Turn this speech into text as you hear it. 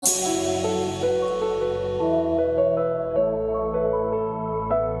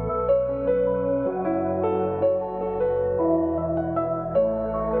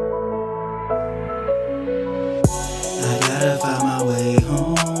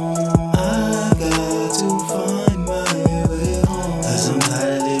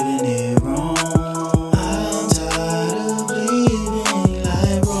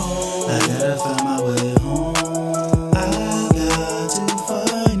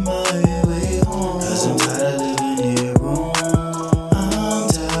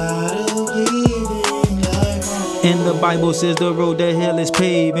Bible says the road to hell is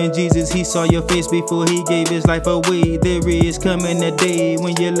paved, and Jesus, he saw your face before he gave his life away. There is coming a day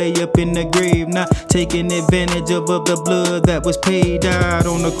when you lay up in the grave, not taking advantage of the blood that was paid out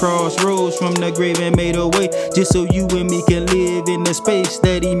on the crossroads from the grave and made a way, just so you and me can live in the space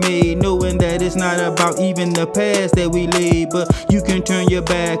that he made, knowing that it's not about even the past that we laid, but you can turn your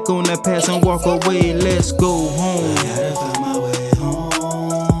back on the past and walk away. Let's go home. I gotta find my way home.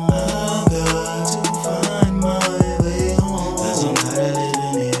 I've got to find my way home, 'cause I'm tired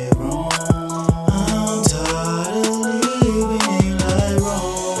of living it wrong. I'm tired of living like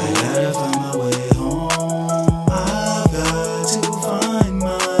wrong. I gotta find my way home. I've got to find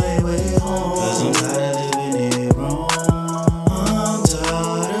my way home, 'cause I'm tired of living it wrong. I'm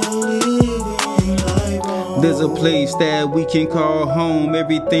tired of living like wrong. There's a place that we can call home.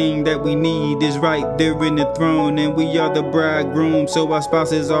 Everything that we need is right there in the throne, and we are the bridegroom, so our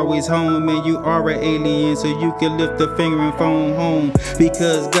spouse is always home. And you are an alien, so you can lift a finger and phone home,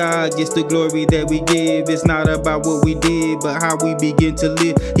 because God gets the glory that we give. It's not about what we did, but how we begin to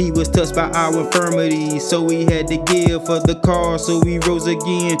live. He was touched by our infirmities, so he had to give for the cause, so he rose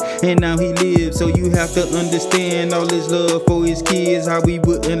again, and now he lives. So you have to understand all his love for his kids, how he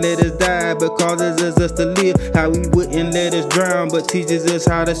wouldn't let us die but causes us to live, how he wouldn't let us drown but teaches us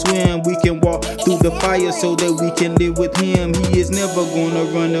how to swim. We can walk through the fire so that we can live with him. He is never gonna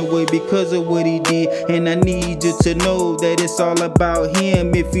run away because of what he did, and I need you to know that it's all about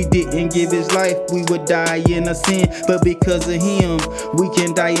him. If he didn't give his life, we would die in a sin, but because of him we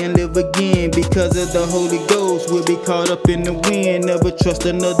can die and live again. Because of the Holy Ghost, we'll be caught up in the wind. Never trust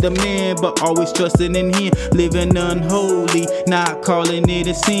another man, but always trusting in him. Living unholy, not calling it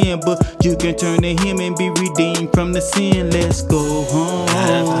a sin, but you can turn to him and be redeemed from the sin. Let's go home.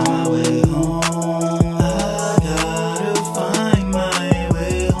 Gotta find my way home. I gotta find my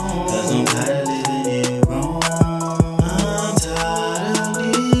way home, 'cause I'm tired of living it wrong. I'm tired of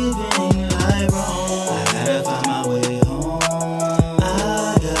living like wrong. I gotta find my way home. I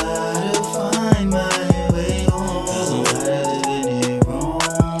gotta find my way home, 'cause I'm tired of living it wrong.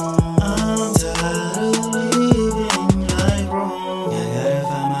 I'm tired of living like wrong. I gotta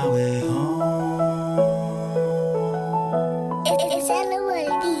find my way home. It's LOLD.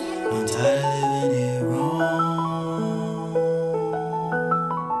 I'm tired of